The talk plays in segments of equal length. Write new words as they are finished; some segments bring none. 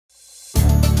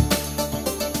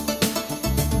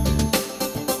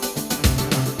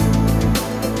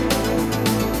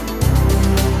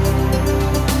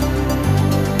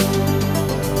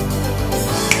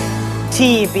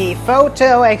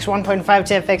T.B.Photo X1.5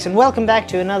 TFX, and welcome back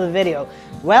to another video.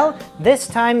 Well, this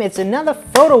time it's another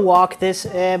photo walk, but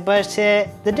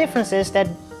the difference is that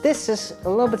this is a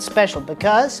little bit special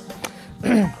because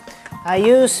I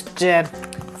used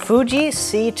Fuji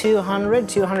C200,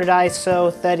 200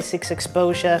 ISO, 36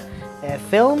 exposure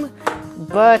film,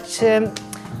 but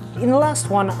in the last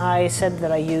one I said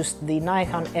that I used the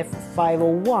Nikon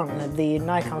F501, the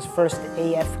Nikon's first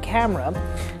AF camera.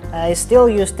 I still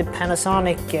used the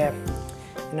Panasonic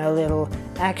little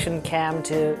action cam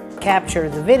to capture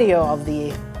the video of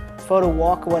the photo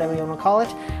walk, or whatever you want to call it,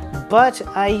 but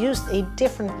I used a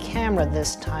different camera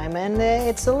this time, and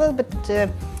it's a little bit,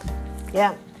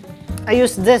 I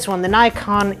used this one, the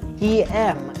Nikon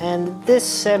EM, and this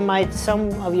some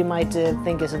of you might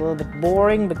think is a little bit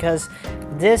boring because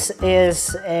this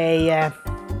is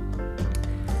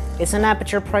it's an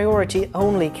aperture priority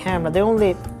only camera. The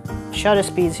only shutter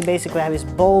speeds you basically have is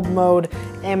bulb mode,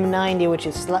 M90, which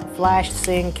is flash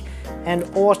sync, and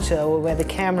auto, where the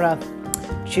camera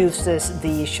chooses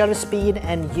the shutter speed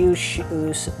and you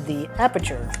choose the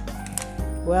aperture.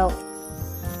 Well,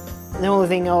 the only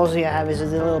thing also you have is a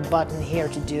little button here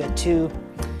to do a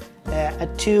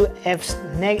 2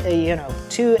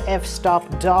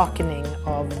 f-stop darkening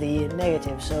of the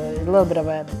negative. So a little bit of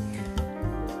a,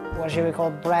 what should we call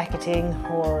it, bracketing,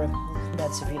 or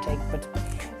that's if you take, but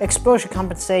exposure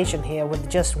compensation here with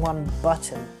just one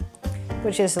button,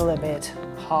 which is a little bit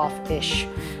half-ish.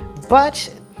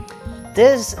 But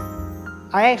this,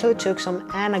 I actually took some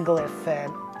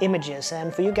anaglyph images,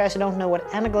 and for you guys who don't know what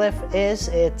anaglyph is,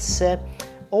 it's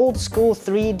old school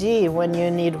 3D when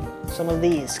you need some of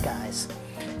these guys.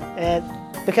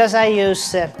 Because I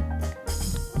use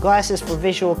glasses for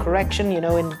visual correction, you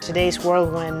know, in today's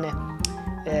world when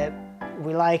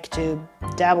we like to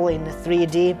dabble in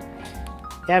 3D,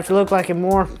 you have to look like a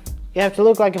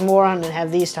moron and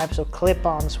have these types of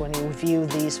clip-ons when you view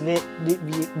these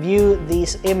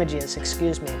images,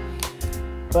 excuse me.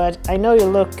 But I know you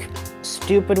look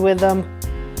stupid with them,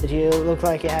 that you look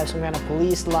like you have some kind of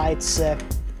police lights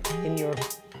in your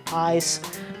eyes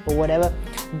or whatever.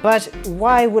 But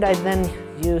why would I then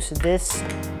use this?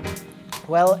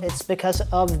 Well, it's because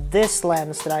of this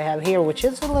lens that I have here, which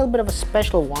is a little bit of a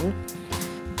special one.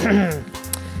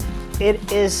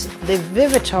 It is the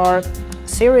Vivitar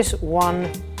Series 1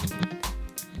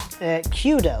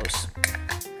 Q-Dose.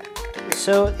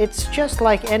 So it's just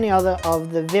like any other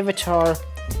of the Vivitar,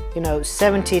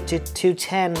 70 to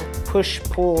 210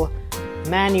 push-pull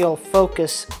manual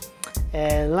focus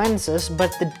lenses,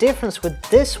 but the difference with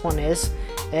this one is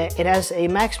it has a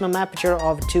maximum aperture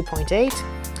of 2.8,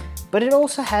 but it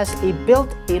also has a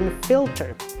built-in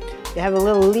filter. You have a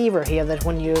little lever here that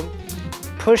when you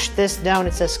push this down,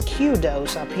 it says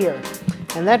Q-Dose up here,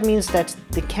 and that means that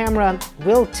the camera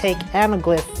will take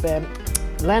anaglyph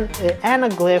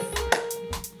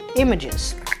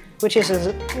images, which is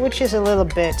a little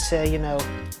bit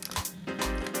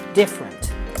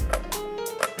different.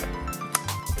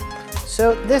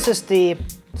 So this is the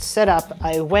setup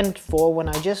I went for when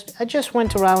I just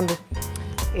went around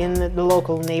in the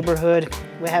local neighborhood.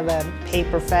 We have a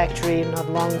paper factory not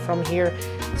long from here,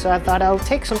 so I thought I'll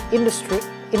take some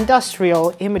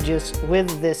industrial images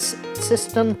with this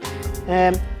system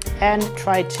and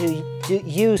try to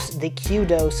use the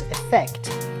Q-Dose effect.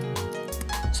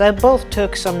 So I both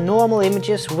took some normal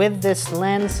images with this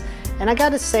lens, and I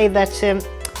gotta say that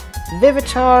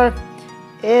Vivitar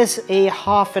is a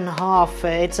half and half.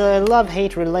 It's a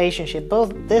love-hate relationship.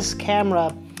 Both this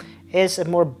camera is a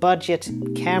more budget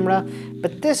camera,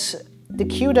 but the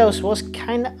Q-Dose was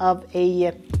kind of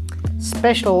a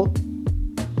special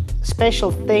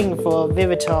thing for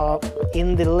Vivitar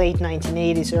in the late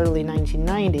 1980s, early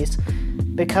 1990s,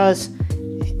 because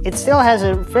it still has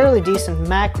a fairly decent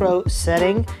macro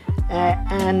setting,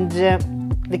 and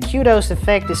the Q-Dose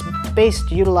effect is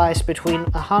basically utilized between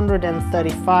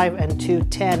 135 and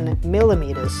 210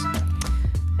 millimeters,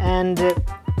 and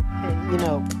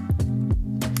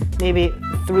maybe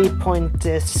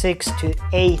 3.6 to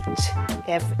 8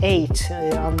 f8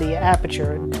 on the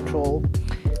aperture control.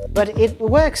 But it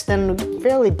works then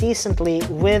fairly decently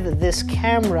with this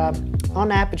camera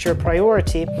on aperture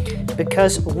priority,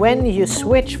 because when you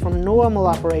switch from normal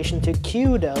operation to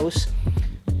Q-Dose,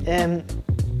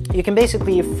 you can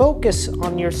basically focus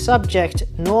on your subject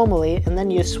normally, and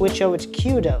then you switch over to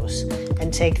Q-Dose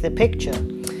and take the picture.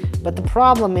 But the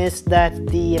problem is that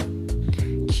the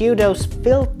Q-Dose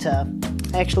filter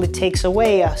actually takes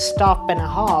away a stop and a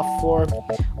half for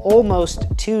almost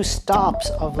 2 stops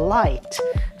of light.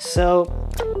 So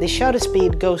the shutter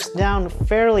speed goes down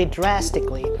fairly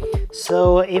drastically.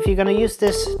 So if you're gonna use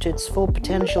this to its full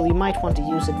potential, you might want to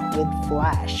use it with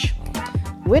flash,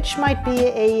 which might be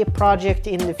a project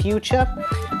in the future.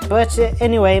 But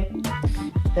anyway,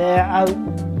 I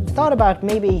thought about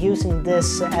maybe using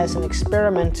this as an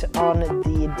experiment on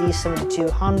the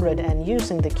D7200 and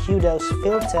using the Kudos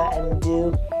filter and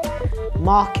do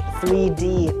mock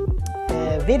 3D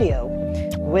video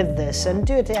with this and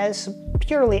do it as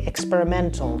purely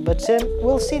experimental. But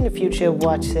we'll see in the future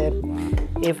what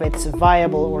if it's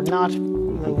viable or not,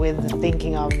 with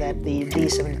thinking of that the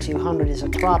D7200 is a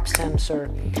crop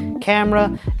sensor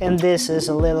camera and this is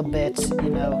a little bit, you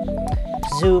know,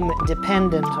 zoom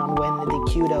dependent on when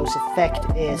the Kudos effect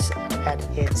is at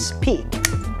its peak.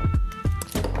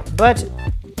 But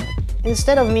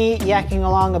instead of me yakking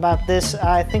along about this,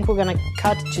 I think we're gonna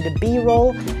cut to the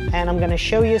B-roll and I'm gonna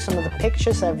show you some of the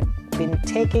pictures I've been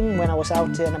taking when I was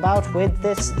out and about with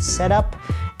this setup.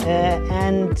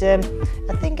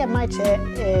 I think I might,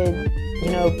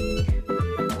 you know,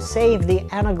 save the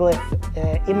anaglyph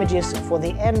images for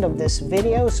the end of this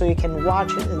video so you can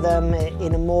watch them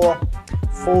in a more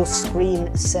full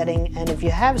screen setting. And if you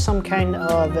have some kind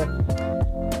of,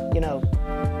 you know,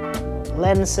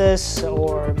 lenses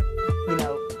or, you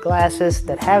know, glasses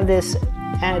that have this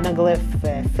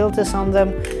anaglyph filters on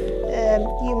them,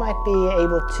 you might be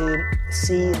able to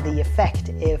see the effect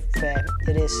if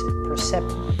it is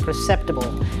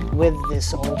perceptible with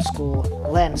this old school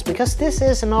lens, because this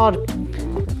is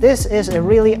a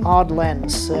really odd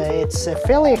lens. It's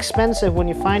fairly expensive when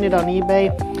you find it on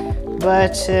eBay,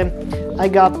 but I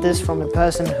got this from a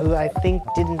person who I think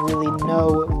didn't really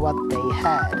know what they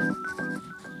had.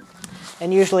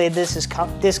 And usually this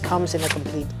comes in a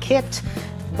complete kit,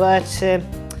 but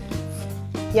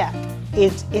yeah,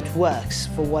 it works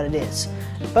for what it is.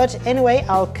 But anyway,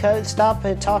 I'll stop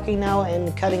talking now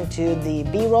and cutting to the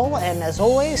B-roll. And as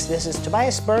always, this is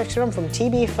Tobias Bergström from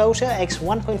T.B.Photo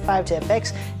X1.5 to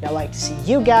FX. And I'd like to see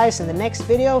you guys in the next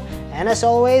video. And as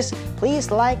always,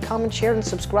 please like, comment, share, and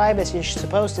subscribe, as you're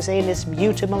supposed to say in this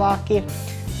YouTube malarkey.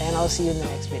 And I'll see you in the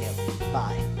next video.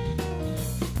 Bye.